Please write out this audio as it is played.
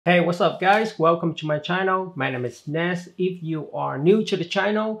Hey, what's up guys? Welcome to my channel. My name is Ness. If you are new to the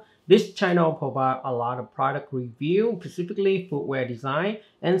channel, this channel provides a lot of product review, specifically footwear design,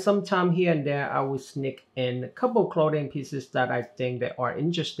 and sometime here and there I will sneak in a couple clothing pieces that I think that are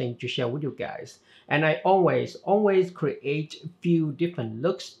interesting to share with you guys. And I always create a few different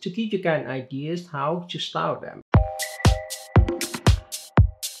looks to give you guys ideas how to style them.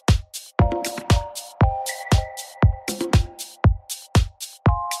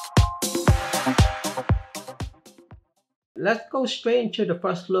 Let's go straight into the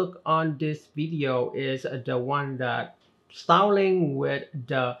first look on this video is the one that styling with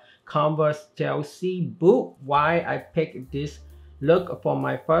the Converse Chelsea boot. Why I picked this look for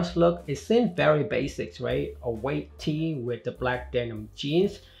my first look, it seems very basics, right? A white tee with the black denim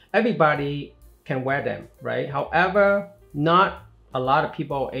jeans. Everybody can wear them, right? However, not a lot of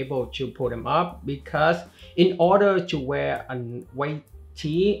people are able to pull them up because in order to wear a white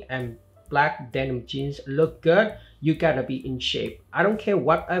tee and black denim jeans look good, you gotta be in shape. I don't care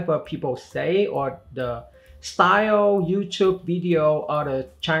whatever people say or the style YouTube video or the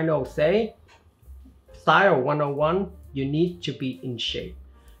channel say. Style 101, you need to be in shape.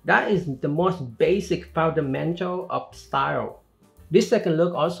 That is the most basic fundamental of style. This second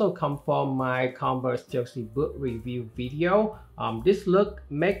look also comes from my Converse Chelsea boot review video. This look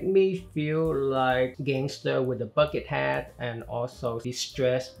make me feel like gangster with a bucket hat and also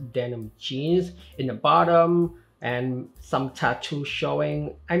distressed denim jeans in the bottom and some tattoo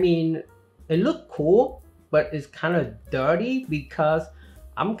showing. I mean, it look cool, but it's kind of dirty because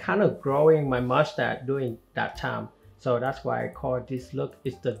I'm kind of growing my mustache during that time. So that's why I call this look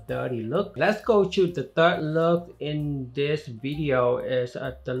is the dirty look. Let's go to the third look in this video is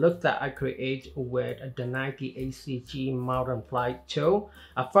the look that I create with the Nike ACG Mountain Flight 2.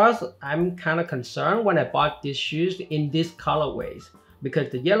 At first, I'm kind of concerned when I bought these shoes in these colorways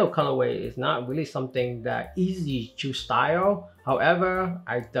because the yellow colorway is not really something that easy to style. However,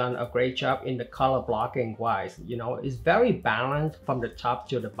 I've done a great job in the color blocking wise. You know, it's very balanced from the top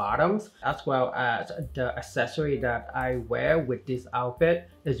to the bottoms, as well as the accessory that I wear with this outfit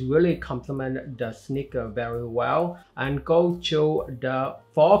is really complement the sneaker very well. And go to the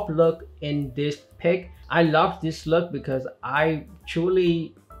fourth look in this pic. I love this look because I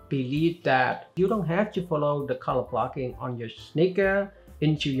truly believe that you don't have to follow the color blocking on your sneaker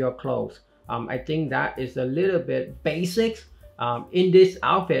into your clothes. I think that is a little bit basics. In this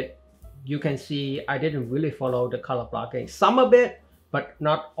outfit, you can see I didn't really follow the color blocking. Some of it, but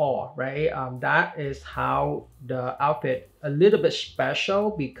not all, right? That is how the outfit a little bit special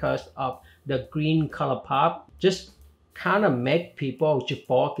because of the green color pop. Just kind of make people to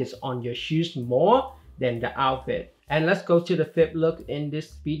focus on your shoes more than the outfit. And let's go to the fifth look in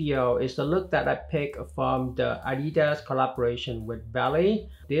this video. It's the look that I picked from the Adidas collaboration with Belly.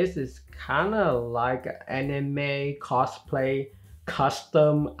 This is kind of like an anime cosplay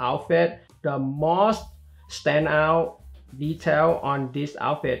custom outfit. The most standout detail on this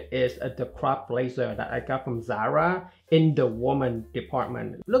outfit is the crop blazer that I got from Zara in the woman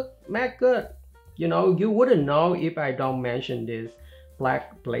department. Look mad good. You know, you wouldn't know if I don't mention this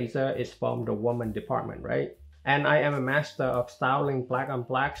black blazer is from the woman department, right? And I am a master of styling black on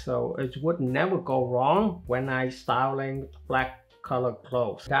black, so it would never go wrong when I styling black color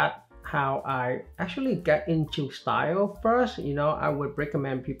clothes. That's how I actually get into style first. You know, I would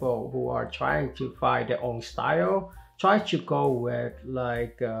recommend people who are trying to find their own style, try to go with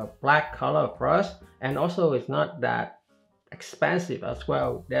like black color first. And also it's not that expensive as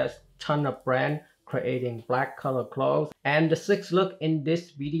well. There's a ton of brand creating black color clothes. And the sixth look in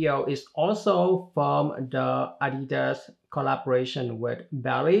this video is also from the Adidas collaboration with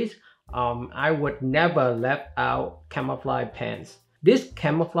Bellies. I would never left out camouflage pants. This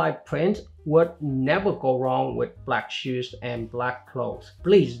camouflage print would never go wrong with black shoes and black clothes.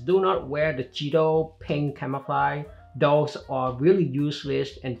 Please do not wear the Cheeto pink camouflage. Those are really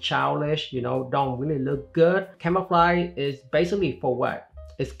useless and childish, you know, don't really look good. Camouflage is basically for what?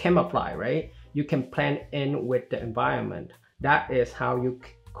 It's camouflage, right? You can blend in with the environment. That is how you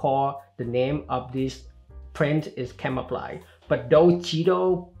call the name of this print is camouflage. But those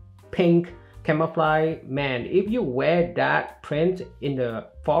Cheeto pink camouflage, man, if you wear that print in the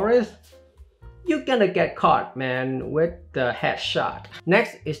forest, you're gonna get caught, man, with the headshot.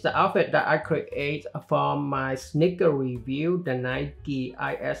 Next is the outfit that I create from my sneaker review, the Nike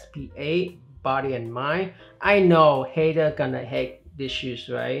ISPA Body and Mind. I know hater gonna hate these shoes,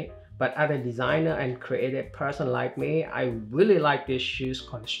 right? But as a designer and creative person like me, I really like these shoes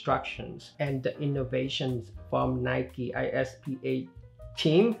constructions and the innovations from Nike ISPA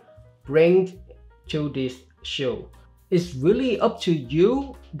team bring to this shoe. it's really up to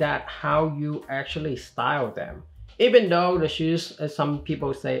you that how you actually style them. Even though the shoes, some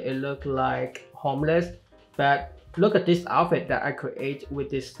people say it look like homeless, but look at this outfit that I create with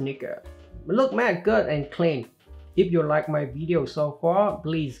this sneaker. Look mad good and clean. If you like my video so far,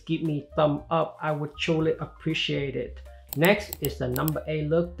 please give me thumb up. I would truly appreciate it. Next is the number 8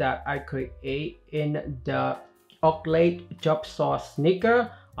 look that I create in the Oakley Job Sauce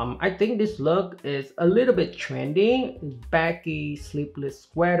sneaker. I think this look is a little bit trendy. Baggy sleeveless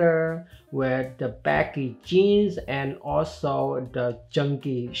sweater with the baggy jeans and also the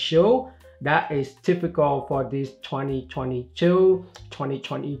junky shoe. That is typical for this 2022,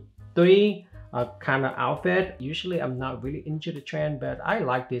 2023 kind of outfit. Usually I'm not really into the trend, but I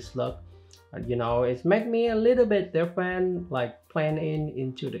like this look. You know, it's make me a little bit different, like blending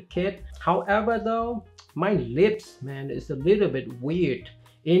into the kit. However though, my lips, man, is a little bit weird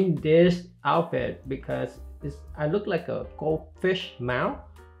in this outfit because I look like a goldfish mouth,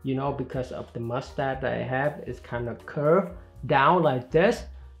 you know, because of the mustache that I have. It's kind of curved down like this,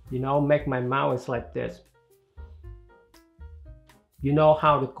 you know, make my mouth is like this. You know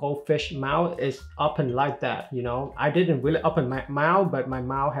how the goldfish mouth is open like that, you know. I didn't really open my mouth, but my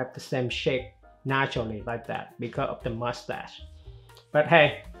mouth have the same shape naturally like that because of the mustache. But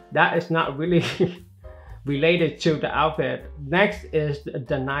hey, that is not really related to the outfit. Next is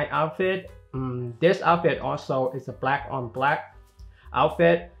the night outfit. This outfit also is a black on black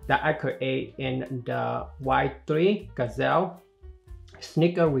outfit that I create in the Y3 Gazelle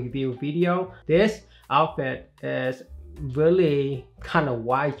sneaker review video. This outfit is really kind of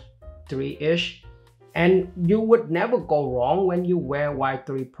Y3-ish, and you would never go wrong when you wear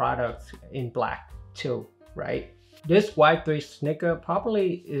Y3 products in black too, right? This Y3 sneaker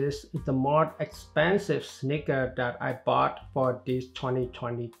probably is the more expensive sneaker that I bought for this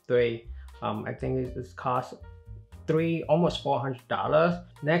 2023. I think it's cost almost $400.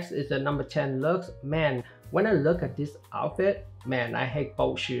 Next is the number 10 looks. Man, when I look at this outfit, man, I hate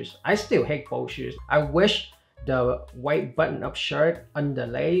boat shoes. I still hate boat shoes. I wish the white button-up shirt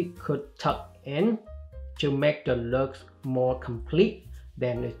underlay could tuck in to make the looks more complete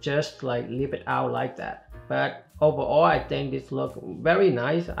than it just like leave it out like that. But overall, I think this look very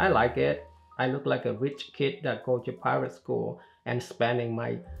nice. I like it. I look like a rich kid that go to private school and spending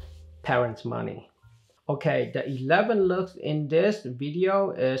my parents' money. Okay, the 11 looks in this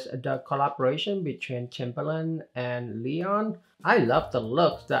video is the collaboration between Timberland and Leon. I love the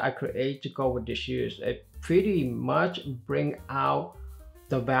looks that I create to go with the shoes. It pretty much bring out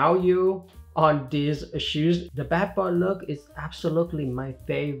the value on these shoes. The bad boy look is absolutely my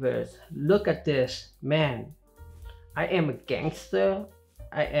favorite. Look at this, man. I am a gangster.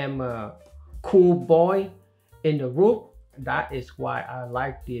 I am a cool boy in the roof. That is why I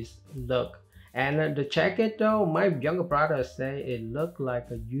like this look. And the jacket though, my younger brother say it looked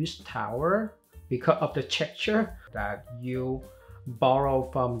like a used tower because of the texture that you borrow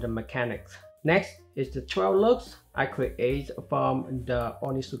from the mechanics. Next is the 12 looks I create from the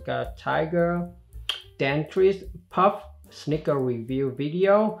Onitsuka Tiger Dentist Puff sneaker review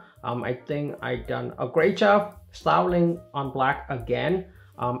video. I think I done a great job styling on black again.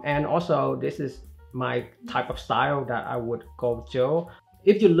 And also this is my type of style that I would go to.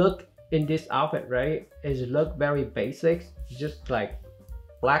 If you look in this outfit, right, it look very basic, just like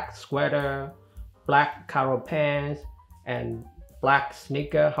black sweater, black cargo pants, and black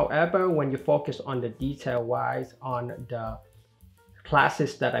sneaker. However, when you focus on the detail wise on the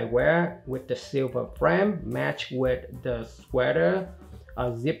classes that I wear with the silver frame match with the sweater,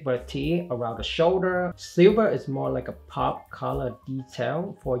 a zipper tee around the shoulder. Silver is more like a pop color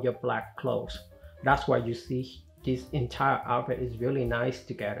detail for your black clothes. That's why you see this entire outfit is really nice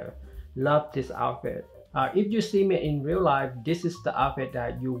together. Love this outfit. If you see me in real life, this is the outfit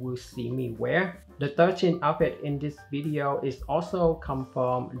that you will see me wear. The 13th outfit in this video is also come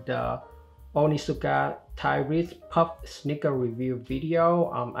from the Onitsuka Tiger Puff sneaker review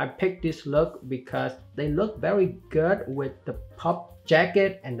video. I picked this look because they look very good with the puff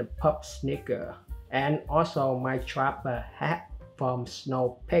jacket and the puff sneaker, and also my trapper hat from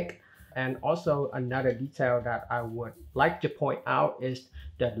Snow Peak. And also another detail that I would like to point out is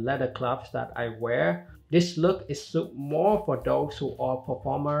the leather gloves that I wear. This look is suit more for those who are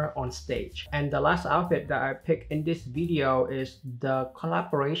performer on stage. And the last outfit that I picked in this video is the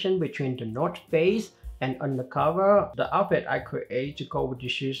collaboration between the North Face and Undercover. The outfit I create to go with the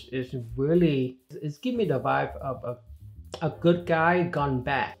shoes is really, it's give me the vibe of a good guy gone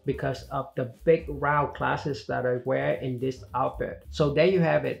bad because of the big round glasses that I wear in this outfit. So there you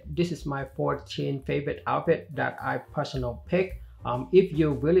have it. This is my 14 favorite outfit that I personally pick. If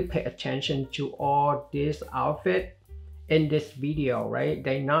you really pay attention to all this outfit, in this video, right,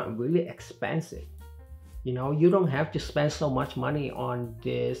 they're not really expensive. You know, you don't have to spend so much money on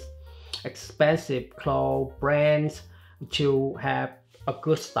this expensive clothes brands to have a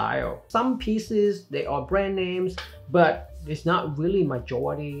good style. Some pieces, they are brand names, but it's not really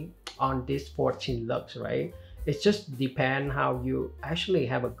majority on this 14 looks, right? It just depends how you actually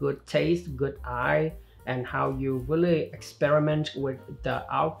have a good taste, good eye, and how you really experiment with the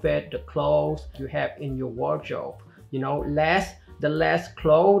outfit, the clothes you have in your wardrobe. You know, the less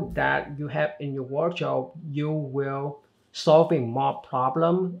clothes that you have in your wardrobe, you will solving more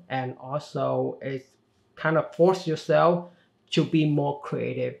problem, and also it's kind of force yourself to be more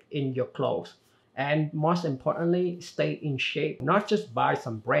creative in your clothes. And most importantly, stay in shape. Not just buy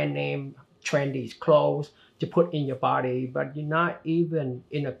some brand name trendy clothes to put in your body, but you're not even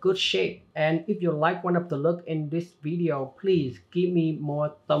in a good shape. And if you like one of the look in this video, please give me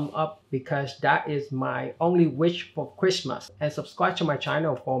more thumb up, because that is my only wish for Christmas. And subscribe to my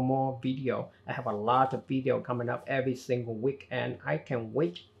channel for more video. I have a lot of video coming up every single week, and I can't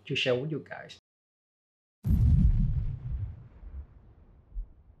wait to share with you guys.